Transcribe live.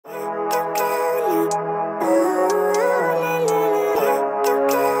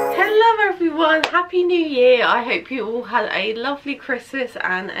Happy New Year. I hope you all had a lovely Christmas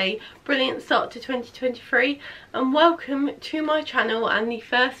and a brilliant start to 2023, and welcome to my channel and the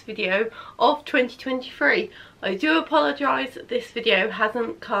first video of 2023. I do apologise that this video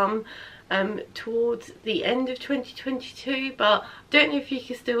hasn't come towards the end of 2022, but I don't know if you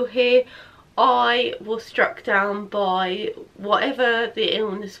can still hear. I was struck down by whatever the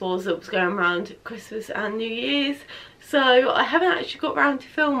illness was that was going around Christmas and New Year's, so I haven't actually got around to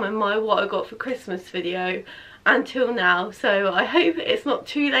filming my what I got for Christmas video until now. So I hope it's not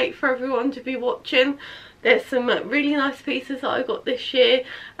too late for everyone to be watching. There's some really nice pieces that I got this year,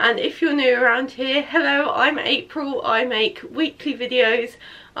 and if you're new around here, hello, I'm April. I make weekly videos.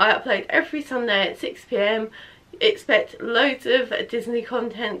 I upload every Sunday at 6 PM. Expect loads of Disney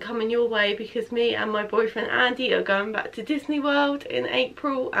content coming your way because me and my boyfriend Andy are going back to Disney World in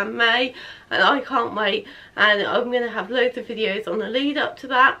April and May, and I can't wait. And I'm going to have loads of videos on the lead up to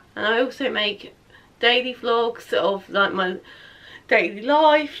that, and I also make daily vlogs of like my daily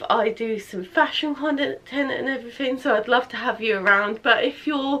life. I do some fashion content and everything, so I'd love to have you around. But if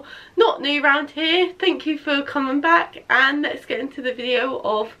you're not new around here, thank you for coming back, and let's get into the video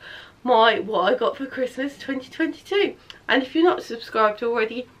of my what I got for Christmas 2022. And if you're not subscribed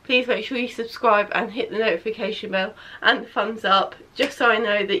already, please make sure you subscribe and hit the notification bell and the thumbs up, just so I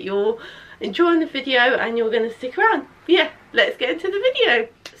know that you're enjoying the video and you're going to stick around. But yeah, let's get into the video.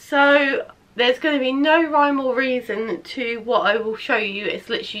 So there's going to be no rhyme or reason to what I will show you. It's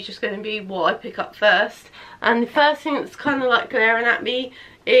literally just going to be what I pick up first. And the first thing that's kind of like glaring at me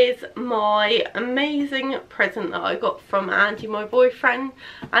is my amazing present that I got from Andy, my boyfriend,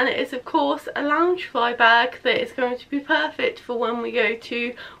 and it is of course a Loungefly bag that is going to be perfect for when we go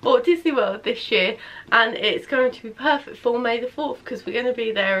to Walt Disney World this year, and it's going to be perfect for May the 4th because we're going to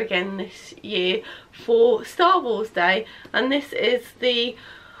be there again this year for Star Wars Day. And this is the,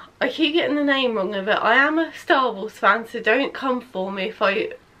 I keep getting the name wrong of it. I am a Star Wars fan, so don't come for me if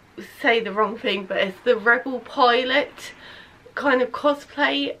I say the wrong thing, but it's the Rebel Pilot kind of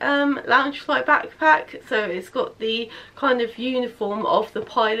cosplay Loungefly backpack. So it's got the kind of uniform of the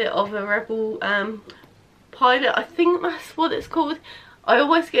pilot of a Rebel pilot. I think that's what it's called. I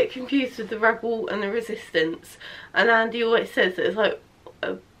always get confused with the Rebel and the Resistance, and Andy always says that it's like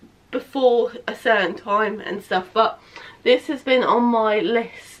before a certain time and stuff. But this has been on my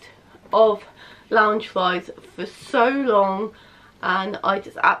list of Loungeflies for so long, and I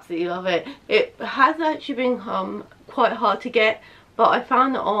just absolutely love it. It has actually been quite hard to get, but I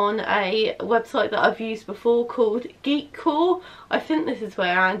found it on a website that I've used before called Geekcore. I think this is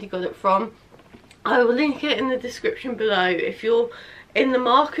where Andy got it from. I will link it in the description below if you're in the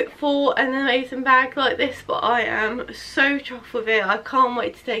market for an amazing bag like this. But I am so chuffed with it. I can't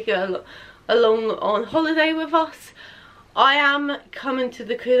wait to take it along on holiday with us. I am coming to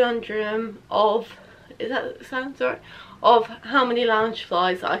the conundrum of, is that sounds right, of how many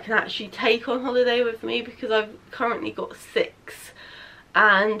Loungeflies I can actually take on holiday with me, because I've currently got 6,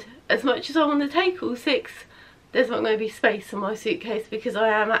 and as much as I want to take all 6, there's not going to be space in my suitcase because I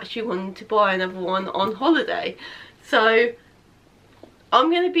am actually wanting to buy another one on holiday. So I'm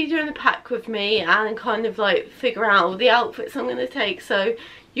going to be doing a pack with me and kind of like figure out all the outfits I'm going to take, so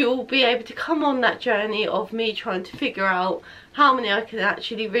you'll be able to come on that journey of me trying to figure out how many I can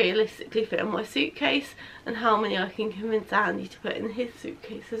actually realistically fit in my suitcase and how many I can convince Andy to put in his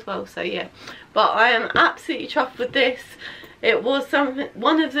suitcase as well. So yeah, but I am absolutely chuffed with this. It was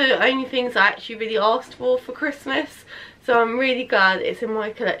one of the only things I actually really asked for Christmas, so I'm really glad it's in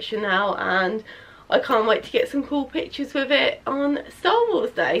my collection now, and I can't wait to get some cool pictures with it on Star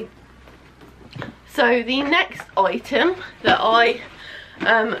Wars Day. So the next item that I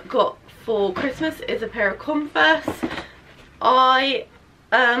got for Christmas is a pair of Converse. I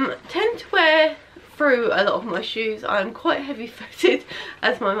tend to wear through a lot of my shoes. I'm quite heavy footed,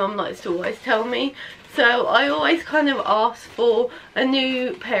 as my mum likes to always tell me, so I always kind of ask for a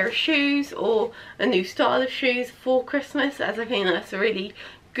new pair of shoes or a new style of shoes for Christmas, as I think that's a really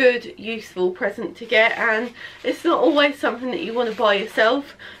good, useful present to get, and it's not always something that you want to buy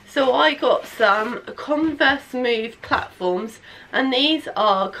yourself. So I got some Converse Move platforms, and these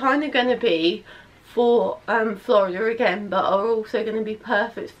are kind of going to be for Florida again, but are also going to be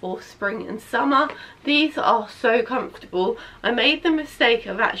perfect for spring and summer. These are so comfortable. I made the mistake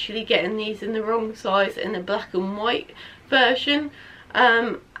of actually getting these in the wrong size in the black and white version,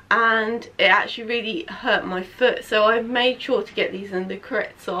 and it actually really hurt my foot, so I've made sure to get these in the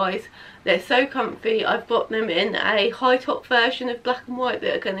correct size. They're so comfy. I've got them in a high top version of black and white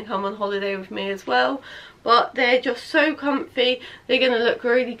that are going to come on holiday with me as well, but they're just so comfy. They're going to look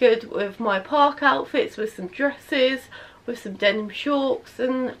really good with my park outfits, with some dresses, with some denim shorts,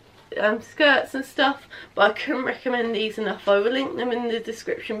 and skirts and stuff, but I couldn't recommend these enough. I will link them in the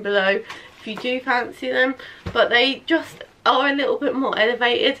description below if you do fancy them, but they just are a little bit more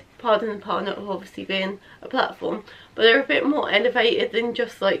elevated. Pardon the pun of obviously being a platform, but they're a bit more elevated than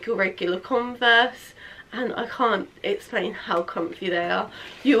just like your regular Converse, and I can't explain how comfy they are.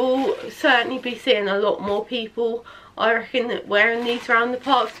 You'll certainly be seeing a lot more people, I reckon, wearing these around the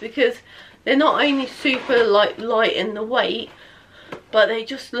parks, because they're not only super light in the weight, but they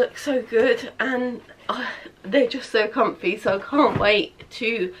just look so good, and they're just so comfy. So I can't wait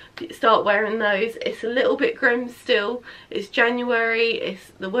to start wearing those. It's a little bit grim still. It's January,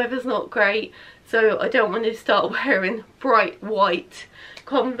 the weather's not great, so I don't want to start wearing bright white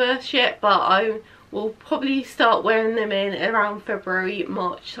Converse yet, but I will probably start wearing them in around February,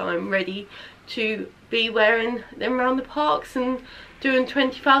 March time, ready to be wearing them around the parks and doing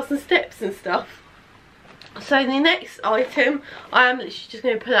 20,000 steps and stuff. So the next item I am literally just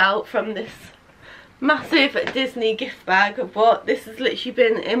going to pull out from this massive Disney gift bag of what this has literally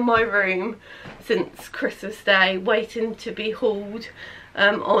been in my room since Christmas Day, waiting to be hauled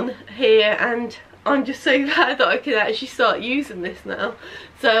on here, and I'm just so glad that I can actually start using this now.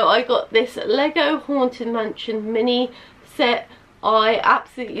 So I got this Lego Haunted Mansion mini set. I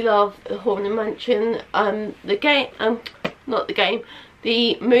absolutely love the Haunted Mansion, the game, not the game,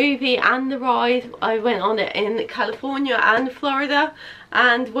 the movie and the ride. I went on it in California and Florida,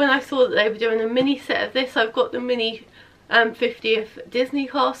 and when I saw that they were doing a mini set of this, I've got the mini 50th Disney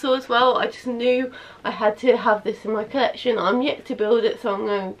castle as well. I just knew I had to have this in my collection. I'm yet to build it, so I'm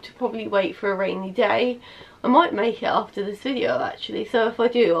going to probably wait for a rainy day. I might make it after this video actually, so if I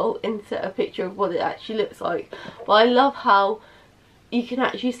do, I'll insert a picture of what it actually looks like. But I love how you can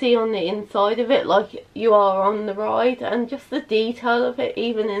actually see on the inside of it like you are on the ride, and just the detail of it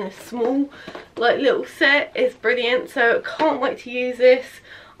even in a small like little set is brilliant. So I can't wait to use this.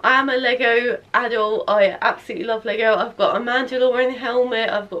 I am a Lego adult. I absolutely love Lego. I've got a Mandalorian helmet,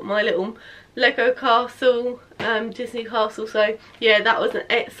 I've got my little Lego castle, Disney castle. So yeah, that was an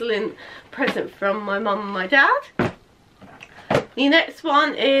excellent present from my mum and my dad. The next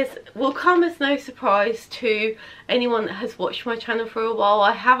one will come as no surprise to anyone that has watched my channel for a while.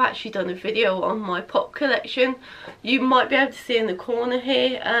 I have actually done a video on my pop collection. You might be able to see in the corner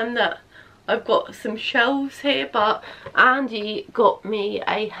here that I've got some shelves here, but Andy got me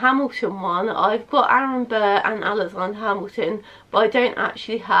a Hamilton one. I've got Aaron Burr and Alexander Hamilton, but I don't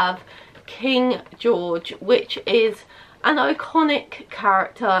actually have King George, which is an iconic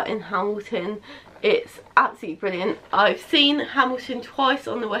character in Hamilton. It's absolutely brilliant. I've seen Hamilton twice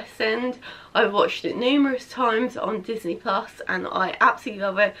on the West End. I've watched it numerous times on Disney Plus, and I absolutely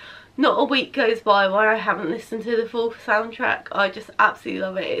love it. Not a week goes by where I haven't listened to the full soundtrack. I just absolutely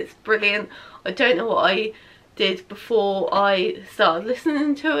love it. It's brilliant. I don't know what I did before I started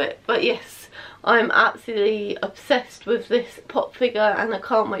listening to it, but yes, I'm absolutely obsessed with this pop figure, and I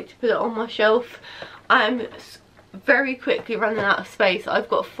can't wait to put it on my shelf. I'm very quickly running out of space. I've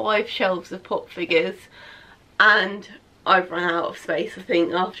got 5 shelves of pop figures, and I've run out of space, I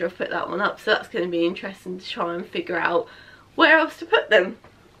think, after I've put that one up, so that's going to be interesting to try and figure out where else to put them.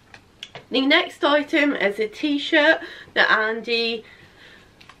 The next item is a t-shirt that Andy,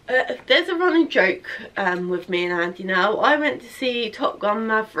 there's a running joke with me and Andy now. I went to see Top Gun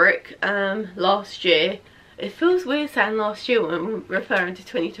Maverick last year. It feels weird saying last year when I'm referring to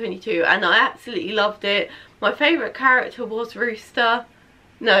 2022, and I absolutely loved it. My favourite character was Rooster.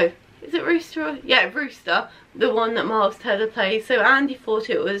 No, is it Rooster? Yeah, Rooster, the one that Miles Teller plays. So Andy thought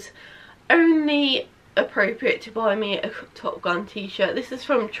it was only appropriate to buy me a Top Gun t-shirt. This is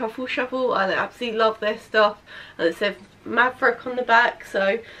from Truffle Shuffle. I absolutely love their stuff, and it says Maverick on the back.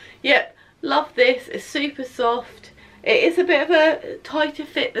 So yep, love this. It's super soft. It is a bit of a tighter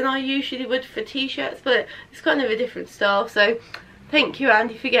fit than I usually would for t-shirts, but it's kind of a different style. So thank you,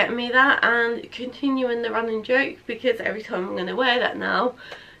 Andy, for getting me that, and continuing the running joke, because every time I'm going to wear that now,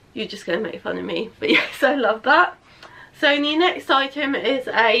 you're just going to make fun of me. But yes, I love that. So the next item is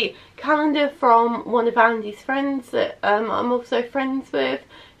a calendar from one of Andy's friends that I'm also friends with.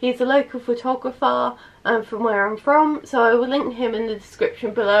 He's a local photographer from where I'm from, so I will link him in the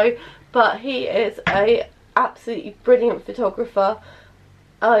description below. But he is a absolutely brilliant photographer.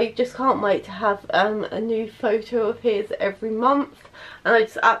 I just can't wait to have a new photo of his every month, and I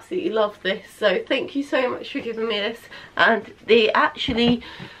just absolutely love this. So thank you so much for giving me this. And they actually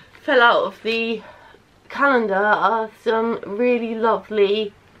fell out of the calendar are some really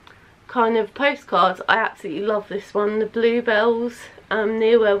lovely kind of postcards. I absolutely love this one. The bluebells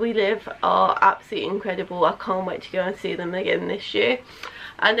near where we live are absolutely incredible. I can't wait to go and see them again this year.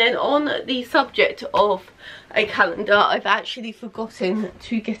 And then on the subject of a calendar, I've actually forgotten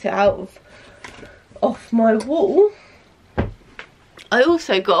to get it out of off my wall. I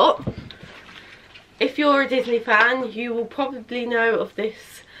also got, if you're a Disney fan, you will probably know of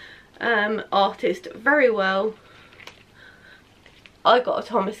this artist very well. I got a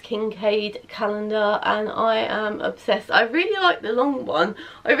Thomas Kincaid calendar and I am obsessed. I really like the long one.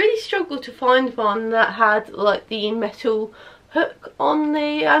 I really struggled to find one that had like the metal hook on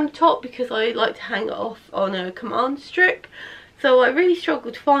the top, because I like to hang it off on a command strip. So I really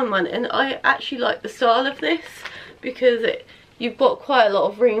struggled to find one, and I actually like the style of this because you've got quite a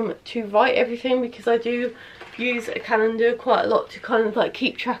lot of room to write everything, because I do use a calendar quite a lot to kind of like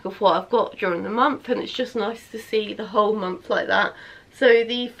keep track of what I've got during the month, and it's just nice to see the whole month like that. So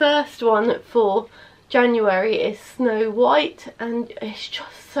the first one for January is Snow White, and it's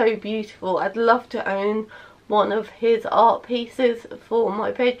just so beautiful. I'd love to own one of his art pieces for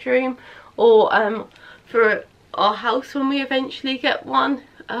my bedroom, or for our house when we eventually get one.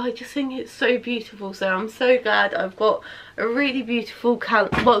 I just think it's so beautiful, so I'm so glad I've got a really beautiful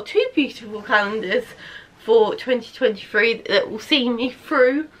well, two beautiful calendars for 2023 that will see me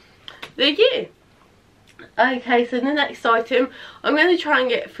through the year. Okay, so the next item, I'm going to try and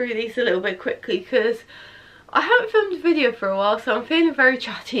get through these a little bit quickly because I haven't filmed a video for a while, so I'm feeling very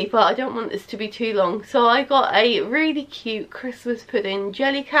chatty, but I don't want this to be too long. So I got a really cute Christmas pudding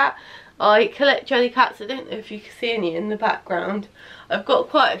jelly cat. I collect jelly cats. I don't know if you can see any in the background. I've got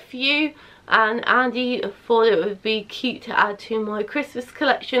quite a few, and Andy thought it would be cute to add to my Christmas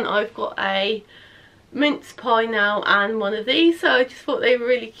collection. I've got a mince pie now and one of these, so I just thought they were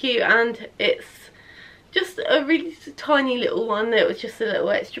really cute, and it's just a really tiny little one that was just a little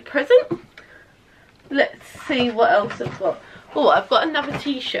extra present. Let's see what else I've got. Oh, I've got another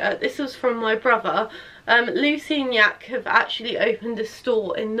t-shirt. This was from my brother. Lucy and Yak have actually opened a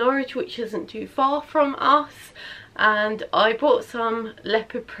store in Norwich, which isn't too far from us, and I bought some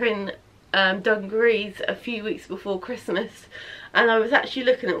leopard print dungarees a few weeks before Christmas, and I was actually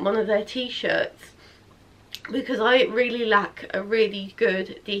looking at one of their t-shirts because I really lack a really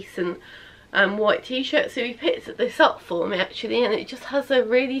good, decent white t-shirt. So he picked this up for me actually, and it just has a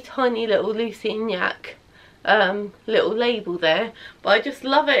really tiny little Lucy and Yak little label there, but I just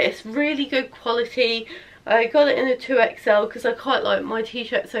love it. It's really good quality. I got it in a 2XL because I quite like my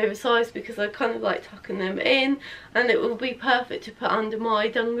t-shirts oversized, because I kind of like tucking them in, and it will be perfect to put under my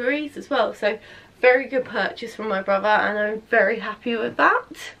dungarees as well. So very good purchase from my brother, and I'm very happy with that.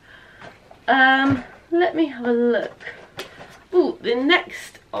 Let me have a look. Oh, the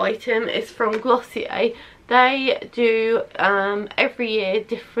next item is from Glossier. They do every year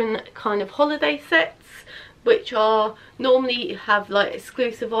different kind of holiday sets, which are normally have like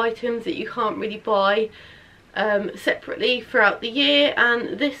exclusive items that you can't really buy separately throughout the year,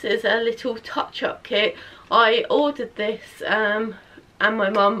 and this is a little touch-up kit. I ordered this and my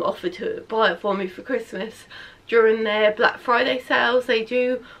mum offered to buy it for me for Christmas during their Black Friday sales. They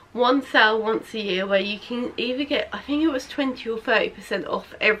do one sale once a year where you can either get, I think it was 20 or 30%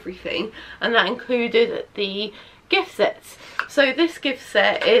 off everything, and that included the gift sets. So this gift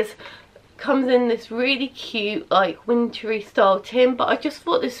set comes in this really cute like wintry style tin, but I just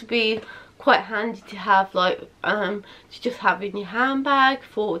thought this would be quite handy to have, like to just have in your handbag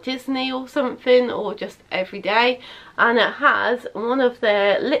for Disney or something, or just every day. And it has one of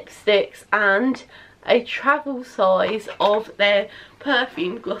their lipsticks and a travel size of their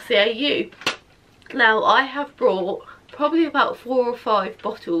perfume Glossier You. Now I have brought probably about 4 or 5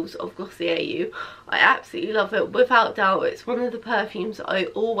 bottles of Glossier You. I absolutely love it, without doubt. It's one of the perfumes that I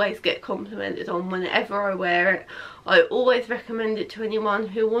always get complimented on whenever I wear it. I always recommend it to anyone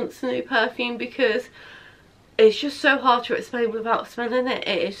who wants a new perfume, because it's just so hard to explain without smelling it.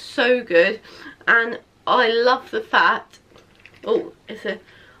 It is so good, and I love the fact, I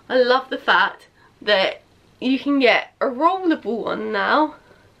love the fact that you can get a rollable one now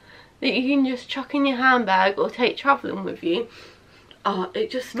that you can just chuck in your handbag or take travelling with you. Oh,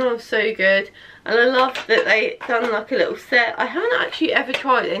 it just smells so good, and I love that they done like a little set. I haven't actually ever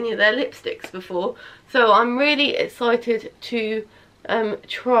tried any of their lipsticks before, so I'm really excited to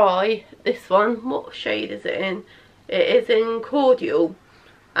try this one. What shade is it in? It is in Cordial,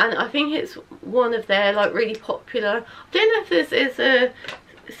 and I think it's one of their like really popular. I don't know if this is a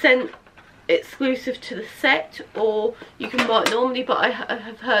scent exclusive to the set or you can buy it normally, but I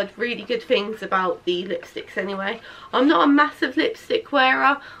have heard really good things about the lipsticks anyway. I'm not a massive lipstick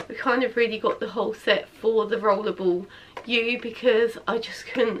wearer. I kind of really got the whole set for the rollable You because I just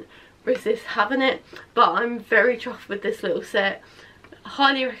couldn't resist having it, but I'm very chuffed with this little set.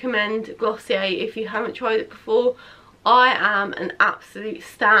 Highly recommend Glossier if you haven't tried it before. I am an absolute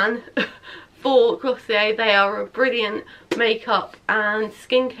stan for Glossier. They are a brilliant makeup and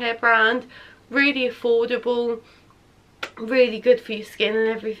skincare brand, really affordable, really good for your skin and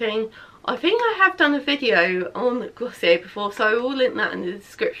everything. I think I have done a video on Glossier before, so I will link that in the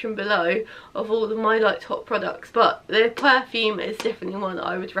description below of all of my like top products, but their perfume is definitely one that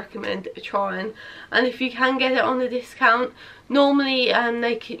I would recommend trying. And if you can get it on a discount, normally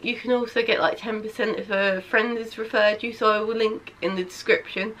you can also get like 10% if a friend has referred you, so I will link in the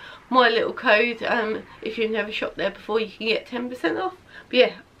description my little code. If you've never shopped there before, you can get 10% off. But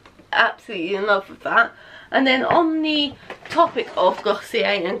yeah, absolutely in love with that. And then on the topic of Glossier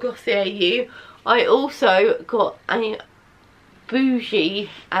and Glossier You, I also got a bougie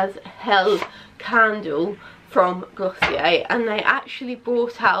as hell candle from Glossier, and they actually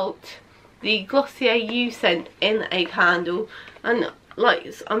brought out the Glossier You scent in a candle. And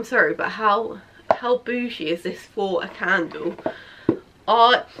like, I'm sorry, but how bougie is this for a candle?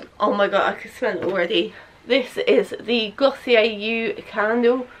 Oh my god, I can smell it already. This is the Glossier You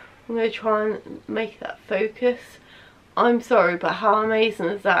candle. I'm going to try and make that focus. I'm sorry, but how amazing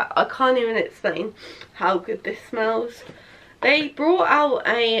is that? I can't even explain how good this smells. They brought out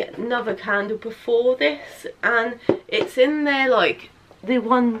another candle before this, and it's in there like the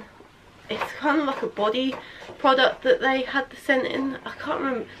one, it's kind of like a body product that they had the scent in. I can't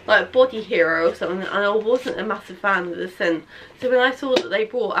remember, like Body Hero or something, and I wasn't a massive fan of the scent. So when I saw that they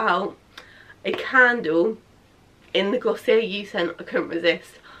brought out a candle in the Glossier You scent, I couldn't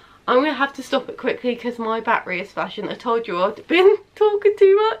resist. I'm going to have to stop it quickly because my battery is flashing. I told you I'd been talking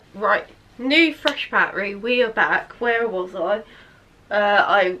too much. Right, new fresh battery. We are back. Where was I?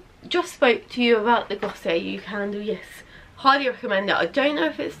 I just spoke to you about the Glossier You candle. Yes, highly recommend it. I don't know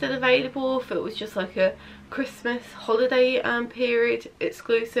if it's still available, if it was just like a Christmas holiday period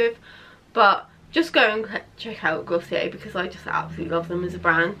exclusive, but just go and check out Glossier because I just absolutely love them as a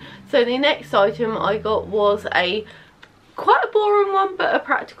brand. So the next item I got was quite a boring one, but a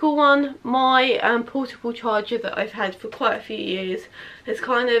practical one. My portable charger that I've had for quite a few years has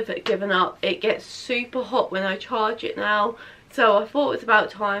kind of given up. It gets super hot when I charge it now, so I thought it was about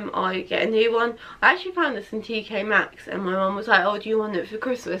time I get a new one. I actually found this in TK Maxx, and my mum was like, oh, do you want it for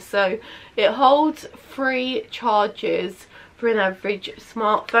Christmas? So it holds 3 charges for an average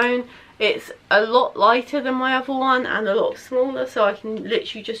smartphone. It's a lot lighter than my other one and a lot smaller, so I can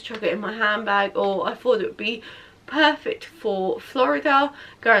literally just chuck it in my handbag, or I thought it would be perfect for Florida,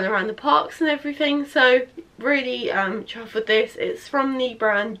 going around the parks and everything. So really chuffed with this. It's from the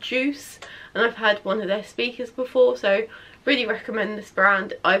brand Juice, and I've had one of their speakers before, so really recommend this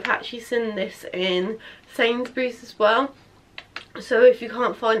brand. I've actually seen this in Sainsbury's as well, so if you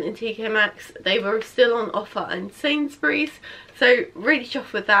can't find it in TK Maxx, they were still on offer in Sainsbury's, so really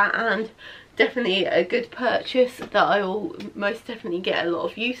chuffed with that, and definitely a good purchase that I will most definitely get a lot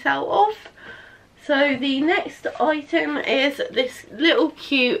of use out of. So the next item is this little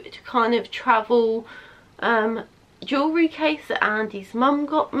cute kind of travel jewellery case that Andy's mum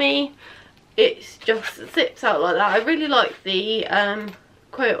got me. It just zips out like that. I really like the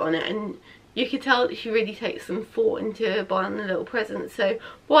quote on it, and you can tell that she really takes some thought into buying the little present. So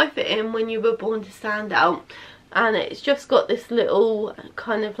wipe it in when you were born to stand out. And it's just got this little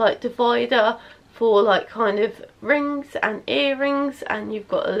kind of like divider for like kind of rings and earrings, and you've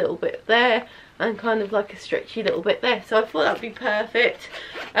got a little bit there and kind of like a stretchy little bit there, so I thought that'd be perfect.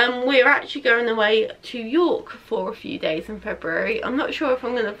 We're actually going away to York for a few days in February. I'm not sure if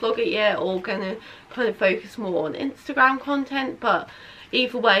I'm going to vlog it yet or going to kind of focus more on Instagram content, but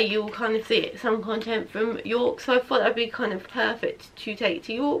either way you'll kind of see some content from York, so I thought that'd be kind of perfect to take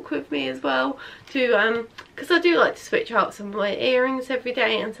to York with me as well, to because I do like to switch out some of my earrings every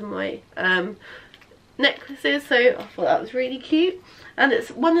day and some of my necklaces, so I thought that was really cute. And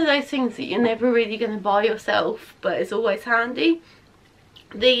it's one of those things that you're never really going to buy yourself, but it's always handy.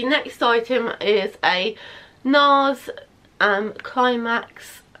 The next item is a NARS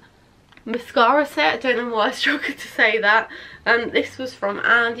Climax mascara set. I don't know why I struggled to say that. This was from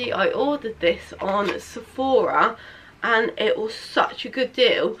Andy. I ordered this on Sephora, and it was such a good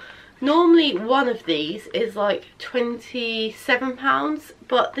deal. Normally one of these is like £27,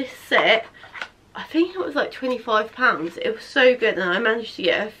 but this set, I think it was like £25. It was so good, and I managed to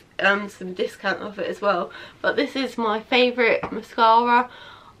get some discount off it as well. But this is my favourite mascara.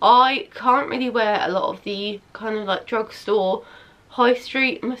 I can't really wear a lot of the kind of like drugstore high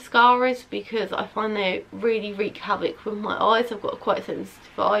street mascaras because I find they really wreak havoc with my eyes. I've got quite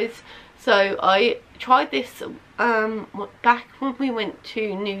sensitive eyes. So I tried this back when we went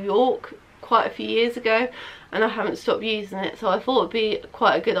to New York quite a few years ago, and I haven't stopped using it, so I thought it'd be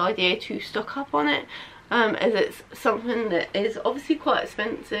quite a good idea to stock up on it. as it's something that is obviously quite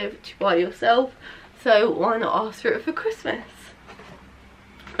expensive to buy yourself, so why not ask for it for Christmas?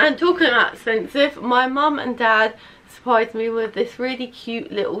 And talking about expensive, my mum and dad surprised me with this really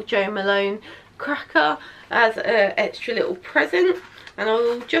cute little Jo Malone cracker as an extra little present, and I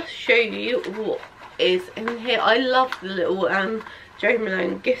will just show you what is in here. I love the little Jo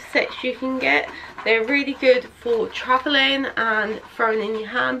Malone gift sets you can get. They're really good for travelling and throwing in your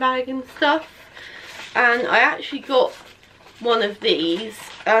handbag and stuff. And I actually got one of these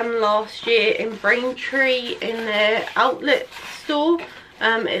last year in Braintree in their outlet store.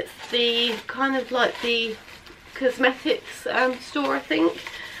 It's the kind of like the cosmetics store, I think,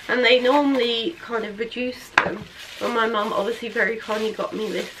 and they normally kind of reduce them, but my mum obviously very kindly got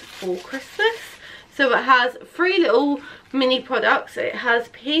me this for Christmas. So it has 3 little mini products. It has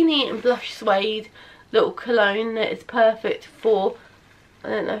peony and blush suede little cologne that is perfect for, I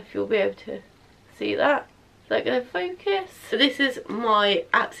don't know if you'll be able to see that. Is that going to focus? So this is my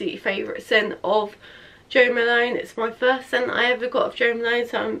absolute favourite scent of Jo Malone. It's my first scent I ever got of Jo Malone,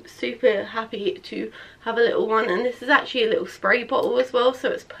 so I'm super happy to have a little one. And this is actually a little spray bottle as well, so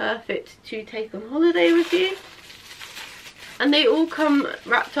it's perfect to take on holiday with you. And they all come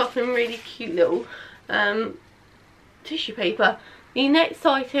wrapped up in really cute little tissue paper. The next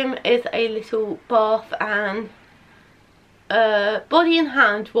item is a little bath and body and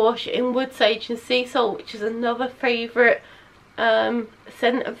hand wash in wood, sage and sea salt, which is another favourite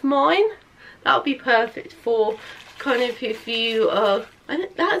scent of mine. That would be perfect for kind of if you are,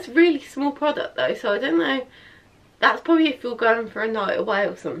 that's a really small product though, so I don't know, that's probably if you're going for a night away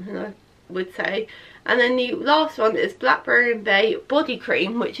or something, I would say. And then the last one is Blackberry and Bay body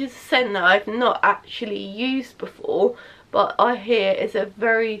cream, which is a scent that I've not actually used before, but I hear is a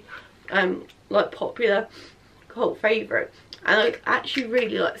very like popular cult favourite, and I actually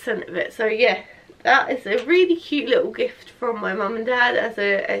really like the scent of it. So yeah, that is a really cute little gift from my mum and dad as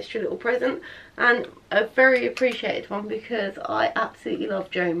an extra little present, and a very appreciated one because I absolutely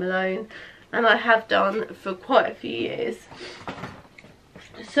love Jo Malone, and I have done for quite a few years.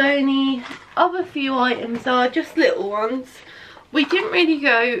 So the other few items are just little ones. We didn't really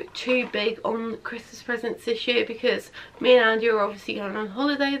go too big on Christmas presents this year because me and Andy are obviously going on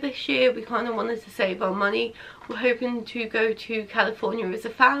holiday this year. We kind of wanted to save our money. We're hoping to go to California as a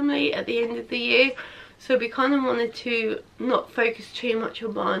family at the end of the year. So we kind of wanted to not focus too much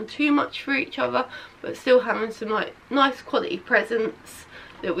on buying too much for each other, but still having some like nice quality presents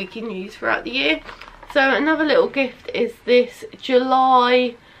that we can use throughout the year. So another little gift is this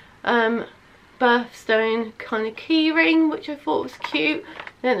July birthstone kind of key ring, which I thought was cute.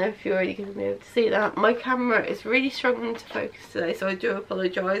 I don't know if you're already going to be able to see that. My camera is really struggling to focus today, so I do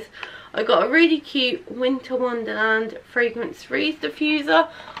apologise. I got a really cute Winter Wonderland fragrance freeze diffuser.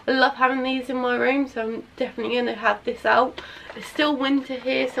 I love having these in my room, so I'm definitely going to have this out. It's still winter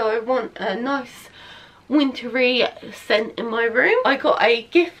here, so I want a nice wintry scent in my room. I got a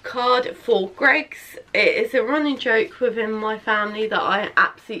gift card for Greggs. It is a running joke within my family that I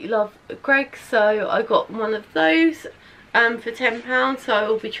absolutely love Greggs, so I got one of those for £10, so I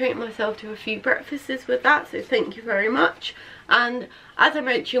will be treating myself to a few breakfasts with that, so thank you very much. And as I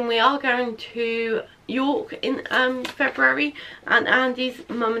mentioned, we are going to York in February, and Andy's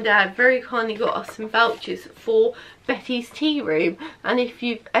mum and dad very kindly got us some vouchers for Betty's Tea Room. And if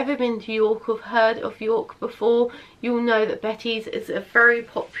you've ever been to York or heard of York before, you'll know that Betty's is a very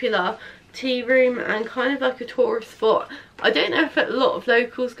popular tea room and kind of like a tourist spot. I don't know if a lot of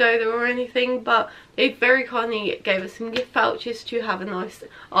locals go there or anything, but they very kindly gave us some gift vouchers to have a nice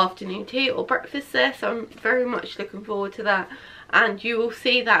afternoon tea or breakfast there, so I'm very much looking forward to that. And you will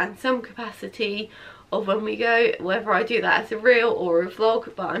see that in some capacity of when we go, whether I do that as a reel or a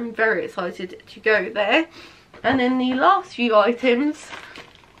vlog, but I'm very excited to go there. And then the last few items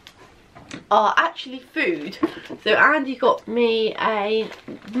are actually food. So Andy got me a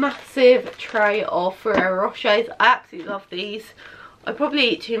massive tray of Ferrero Rochers. I absolutely love these. I probably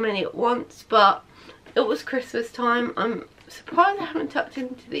eat too many at once, but it was Christmas time. I'm surprised I haven't tucked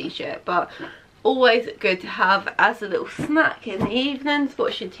into these yet, but always good to have as a little snack in the evenings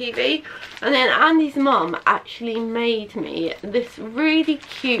watching TV. And then Andy's mum actually made me this really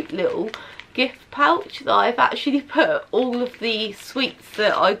cute little gift pouch that I've actually put all of the sweets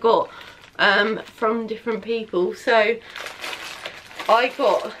that I got from different people. So I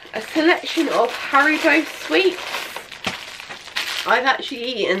got a selection of Haribo sweets. I've actually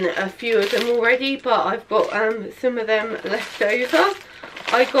eaten a few of them already, but I've got some of them left over.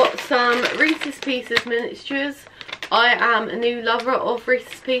 I got some Reese's Pieces miniatures, I am a new lover of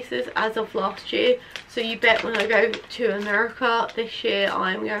Reese's Pieces as of last year, so you bet when I go to America this year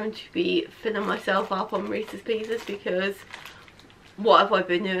I'm going to be filling myself up on Reese's Pieces, because what have I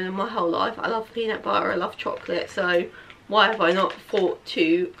been doing in my whole life? I love peanut butter, I love chocolate, so why have I not thought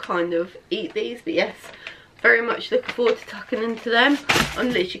to kind of eat these? But yes, very much looking forward to tucking into them. I'm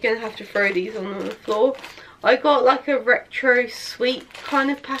literally going to have to throw these on the floor. I got like a retro sweet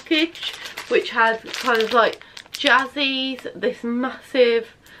kind of package, which had kind of like Jazzies, this massive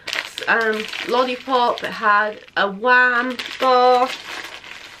lollipop. It had a Wham bar,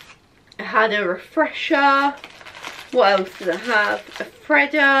 it had a refresher. What else did it have? A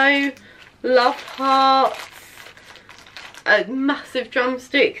Freddo, Love Hearts, a massive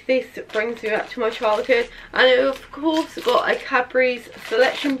drumstick. This brings me back to my childhood. And it of course got a Cadbury's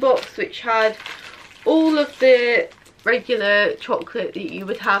selection box, which had all of the regular chocolate that you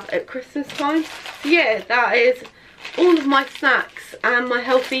would have at Christmas time. So yeah, that is all of my snacks and my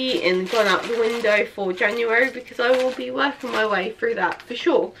healthy eating gone out the window for January, because I will be working my way through that for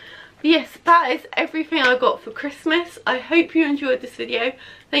sure. But yes, that is everything I got for Christmas. I hope you enjoyed this video.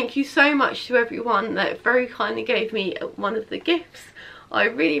 Thank you so much to everyone that very kindly gave me one of the gifts. I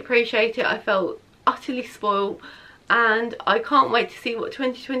really appreciate it. I felt utterly spoiled, and I can't wait to see what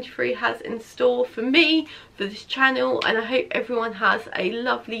 2023 has in store for me, for this channel, and I hope everyone has a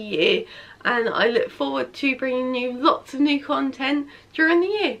lovely year, and I look forward to bringing you lots of new content during the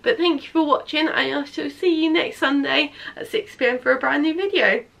year. But thank you for watching, and I shall see you next Sunday at 6 PM for a brand new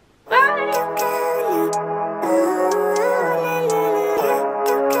video. Bye!